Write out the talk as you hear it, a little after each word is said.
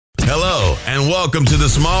Hello, and welcome to the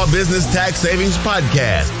Small Business Tax Savings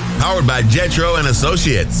Podcast, powered by Jetro and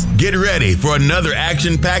Associates. Get ready for another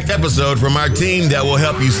action-packed episode from our team that will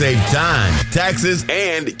help you save time, taxes,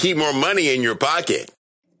 and keep more money in your pocket.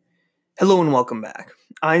 Hello and welcome back.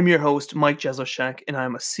 I'm your host, Mike Jesowshek, and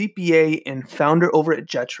I'm a CPA and founder over at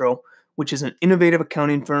Jetro, which is an innovative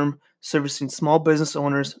accounting firm servicing small business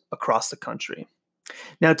owners across the country.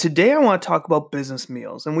 Now, today I want to talk about business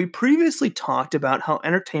meals, and we previously talked about how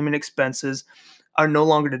entertainment expenses are no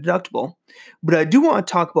longer deductible, but I do want to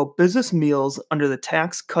talk about business meals under the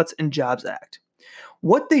Tax Cuts and Jobs Act.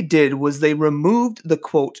 What they did was they removed the,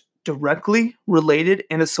 quote, directly related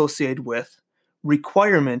and associated with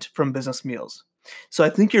requirement from business meals. So I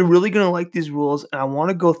think you're really going to like these rules, and I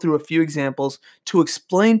want to go through a few examples to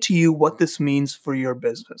explain to you what this means for your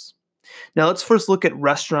business. Now, let's first look at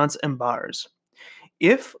restaurants and bars.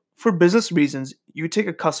 If, for business reasons, you take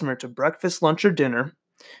a customer to breakfast, lunch, or dinner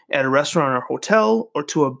at a restaurant or hotel or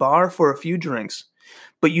to a bar for a few drinks,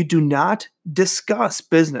 but you do not discuss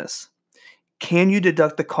business, can you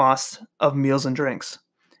deduct the cost of meals and drinks?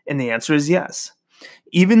 And the answer is yes.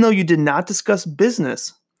 Even though you did not discuss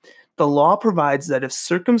business, the law provides that if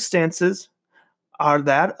circumstances are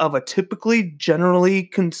that of a typically generally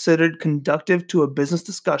considered conducive to a business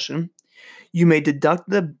discussion, you may deduct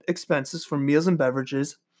the expenses for meals and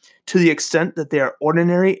beverages to the extent that they are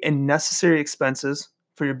ordinary and necessary expenses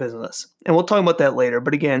for your business. And we'll talk about that later,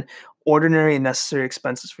 but again, ordinary and necessary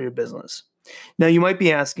expenses for your business. Now, you might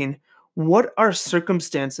be asking, what are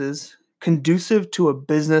circumstances conducive to a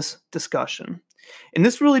business discussion? And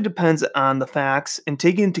this really depends on the facts and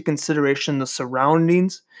taking into consideration the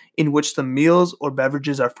surroundings in which the meals or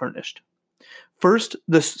beverages are furnished. First,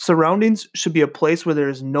 the surroundings should be a place where there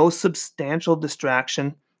is no substantial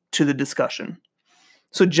distraction to the discussion.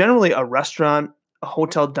 So generally, a restaurant, a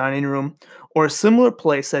hotel dining room, or a similar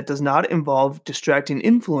place that does not involve distracting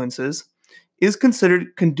influences is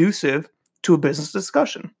considered conducive to a business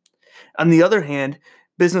discussion. On the other hand,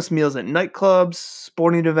 business meals at nightclubs,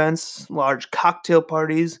 sporting events, large cocktail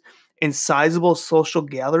parties, and sizable social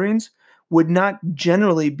gatherings would not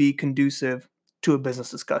generally be conducive to a business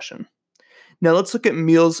discussion. Now let's look at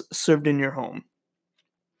meals served in your home.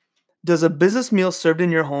 Does a business meal served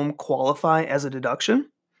in your home qualify as a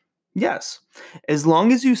deduction? Yes, as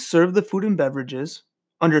long as you serve the food and beverages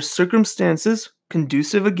under circumstances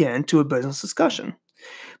conducive again to a business discussion.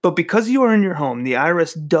 But because you are in your home, the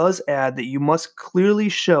IRS does add that you must clearly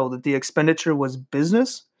show that the expenditure was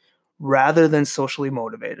business rather than socially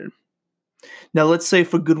motivated. Now, let's say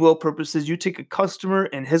for goodwill purposes, you take a customer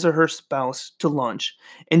and his or her spouse to lunch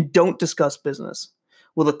and don't discuss business.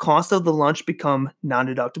 Will the cost of the lunch become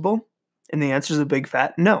non-deductible? And the answer is a big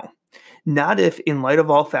fat no. Not if, in light of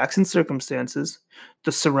all facts and circumstances,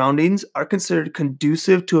 the surroundings are considered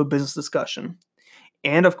conducive to a business discussion.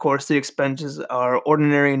 And of course, the expenses are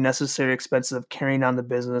ordinary and necessary expenses of carrying on the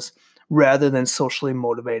business rather than socially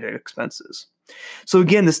motivated expenses. So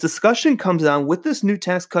again, this discussion comes on with this new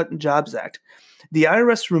Tax Cut and Jobs Act. The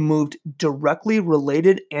IRS removed directly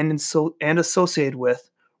related and associated with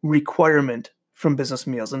requirement from business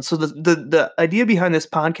meals. And so the idea behind this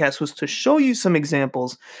podcast was to show you some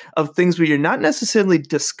examples of things where you're not necessarily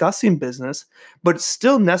discussing business, but it's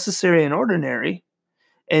still necessary and ordinary,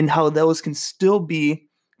 and how those can still be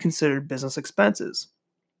considered business expenses.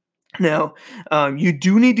 Now, you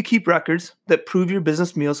do need to keep records that prove your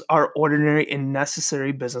business meals are ordinary and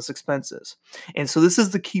necessary business expenses. And so this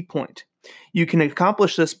is the key point. You can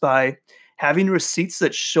accomplish this by having receipts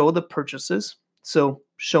that show the purchases. So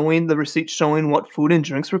showing the receipt showing what food and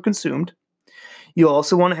drinks were consumed. You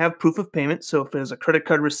also want to have proof of payment. So if there's a credit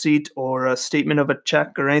card receipt or a statement of a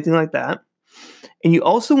check or anything like that. And you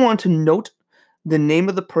also want to note the name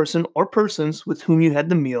of the person or persons with whom you had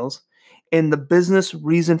the meals and the business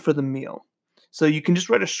reason for the meal. So you can just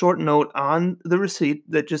write a short note on the receipt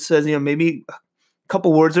that just says, maybe a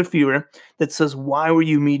couple words or fewer that says why were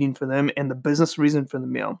you meeting for them and the business reason for the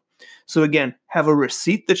meal. So again, have a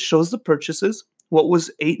receipt that shows the purchases, what was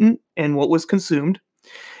eaten and what was consumed.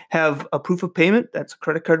 Have a proof of payment, that's a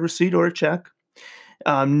credit card receipt or a check.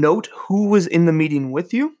 Note who was in the meeting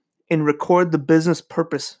with you, and record the business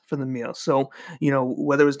purpose for the meal. So,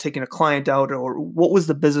 whether it was taking a client out or what was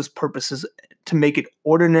the business purposes to make it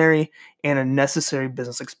ordinary and a necessary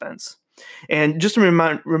business expense. And just a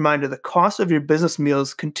reminder, the cost of your business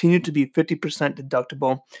meals continue to be 50%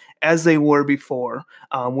 deductible as they were before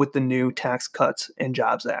with the new Tax Cuts and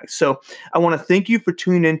Jobs Act. So I want to thank you for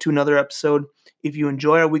tuning in to another episode. If you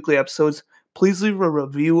enjoy our weekly episodes, please leave a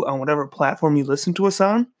review on whatever platform you listen to us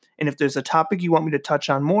on. And if there's a topic you want me to touch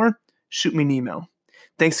on more, shoot me an email.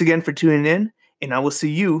 Thanks again for tuning in, and I will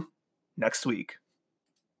see you next week.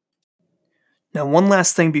 Now, one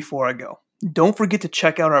last thing before I go. Don't forget to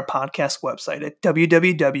check out our podcast website at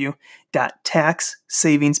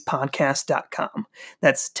www.taxsavingspodcast.com.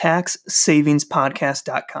 That's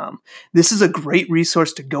taxsavingspodcast.com. This is a great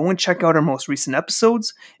resource to go and check out our most recent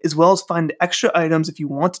episodes, as well as find extra items if you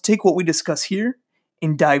want to take what we discuss here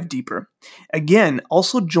and dive deeper. Again,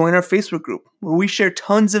 also join our Facebook group where we share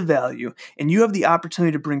tons of value and you have the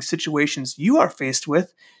opportunity to bring situations you are faced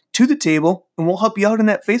with to the table, and we'll help you out in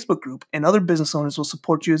that Facebook group, and other business owners will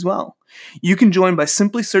support you as well. You can join by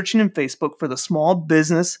simply searching in Facebook for the Small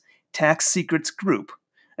Business Tax Secrets group.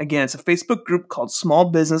 Again, it's a Facebook group called Small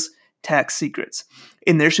Business Tax Secrets,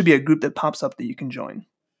 and there should be a group that pops up that you can join.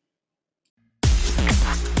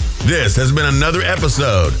 This has been another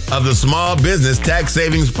episode of the Small Business Tax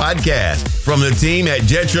Savings Podcast from the team at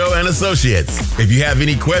Jetro and Associates. If you have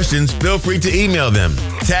any questions, feel free to email them.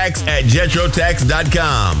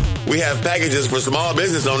 tax@jetrotax.com. We have packages for small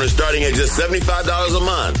business owners starting at just $75 a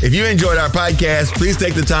month. If you enjoyed our podcast, please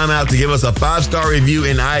take the time out to give us a 5-star review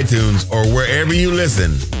in iTunes or wherever you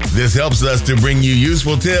listen. This helps us to bring you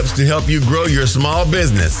useful tips to help you grow your small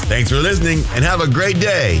business. Thanks for listening and have a great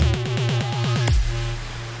day.